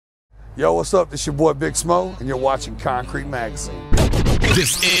Yo, what's up? This your boy Big Smo, and you're watching Concrete Magazine.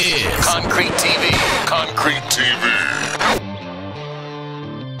 This is Concrete TV. Concrete TV.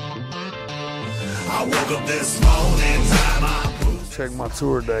 I woke up this morning time. Check my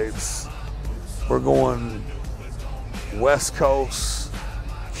tour dates. We're going West Coast,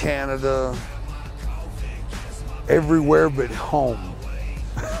 Canada, everywhere but home.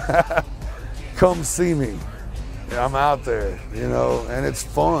 Come see me. I'm out there, you know, and it's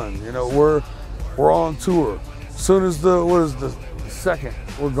fun. You know, we're on tour. As soon as the second,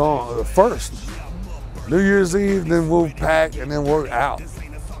 we're gone. The first, New Year's Eve, then we'll pack and then we're out.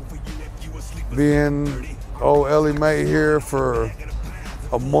 Be in Ellie Mae here for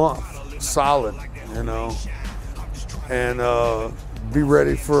a month solid, you know, and be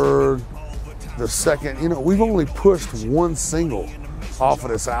ready for the second. You know, we've only pushed one single off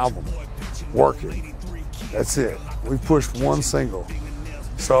of this album, Working. That's it. We pushed one single.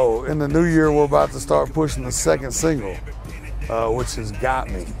 So in the new year, we're about to start pushing the second single, which has Got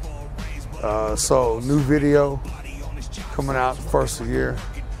Me. So new video coming out the first of the year.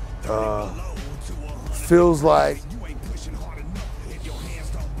 Feels like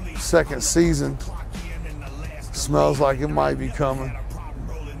second season. Smells like it might be coming.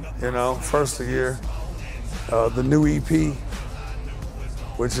 You know, first of the year. The new EP,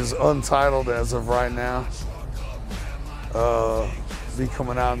 which is untitled as of right now, be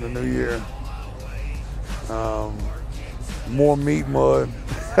coming out in the new year. More meat mud,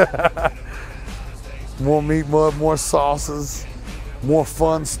 more meat mud, more sauces, more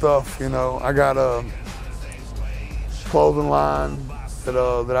fun stuff. You know, I got a clothing line that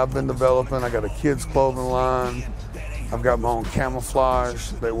I've been developing. I got a kids clothing line. I've got my own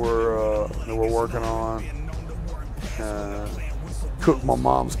camouflage that we're working on. My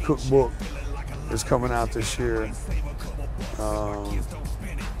mom's cookbook is coming out this year.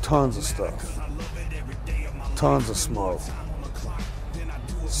 Tons of stuff. Tons of Smo.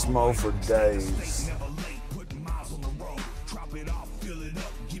 Smo for days.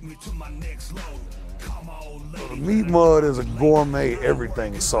 Meat Mud is a gourmet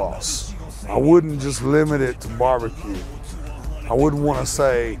everything sauce. I wouldn't just limit it to barbecue. I wouldn't want to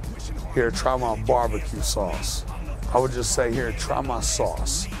say, here, try my barbecue sauce. I would just say, here, try my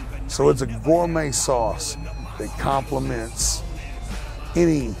sauce. So it's a gourmet sauce that complements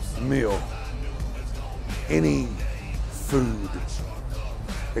any meal, any food,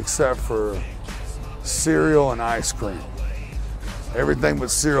 except for cereal and ice cream. Everything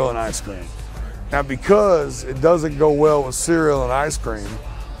but cereal and ice cream. Now, because it doesn't go well with cereal and ice cream,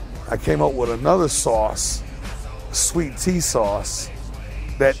 I came up with another sauce, sweet tea sauce,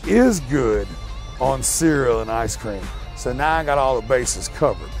 that is good on cereal and ice cream. So now I got all the bases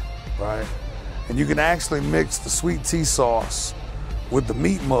covered, right? And you can actually mix the sweet tea sauce with the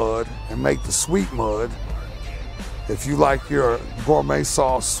meat mud and make the sweet mud if you like your gourmet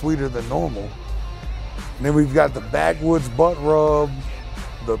sauce sweeter than normal. And then we've got the backwoods butt rub,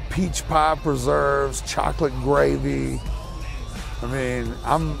 the peach pie preserves, chocolate gravy. I mean,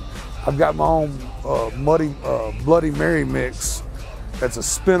 I've got my own Bloody Mary mix that's a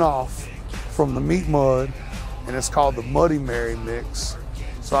spinoff from the meat mud, and it's called the Muddy Mary mix.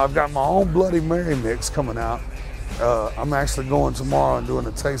 So I've got my own Bloody Mary mix coming out. I'm actually going tomorrow and doing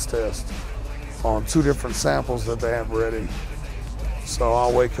a taste test on 2 different samples that they have ready. So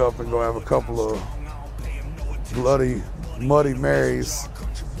I'll wake up and go have a couple of Muddy Marys.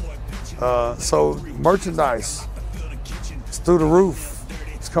 So merchandise, it's through the roof.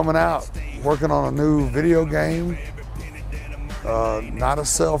 It's coming out. Working on a new video game, not a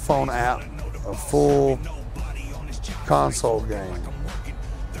cell phone app, a full console game,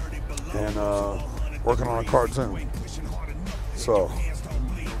 and working on a cartoon. So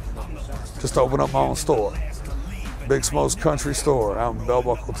just opened up my own store, Big Smo's Country Store out in Bell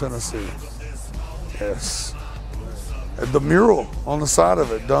Buckle, Tennessee. Yes. The mural on the side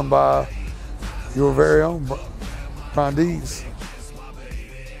of it, done by your very own Brondies.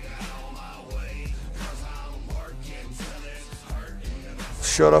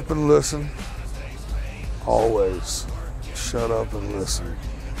 Shut up and listen. Always shut up and listen.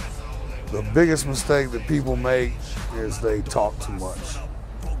 The biggest mistake that people make is they talk too much.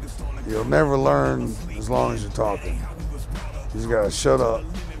 You'll never learn as long as you're talking. You just gotta shut up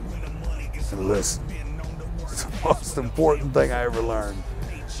and listen. It's the most important thing I ever learned.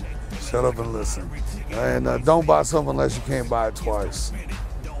 Shut up and listen. And don't buy something unless you can't buy it twice.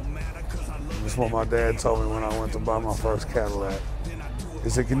 That's what my dad told me when I went to buy my first Cadillac. He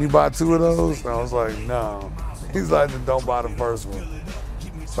said, "Can you buy 2 of those?" And I was like, "No." He's like, "Then don't buy the first one."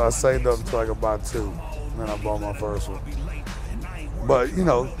 So I saved up until I could buy 2. And then I bought my first one. But, you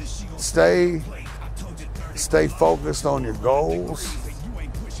know, stay focused on your goals.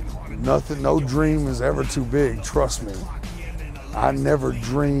 No dream is ever too big, trust me. I never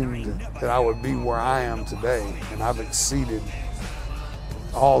dreamed that I would be where I am today, and I've exceeded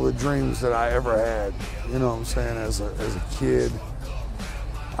all the dreams that I ever had. You know what I'm saying? As a kid,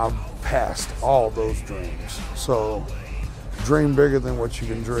 I've passed all those dreams. So dream bigger than what you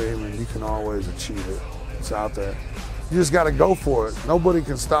can dream, and you can always achieve it. It's out there. You just got to go for it. Nobody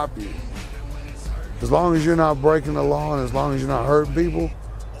can stop you. As long as you're not breaking the law and as long as you're not hurting people,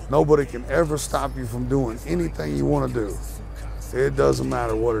 nobody can ever stop you from doing anything you want to do. It doesn't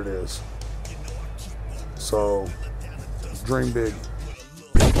matter what it is. So, dream big.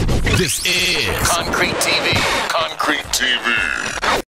 This is Concrete TV. Concrete TV.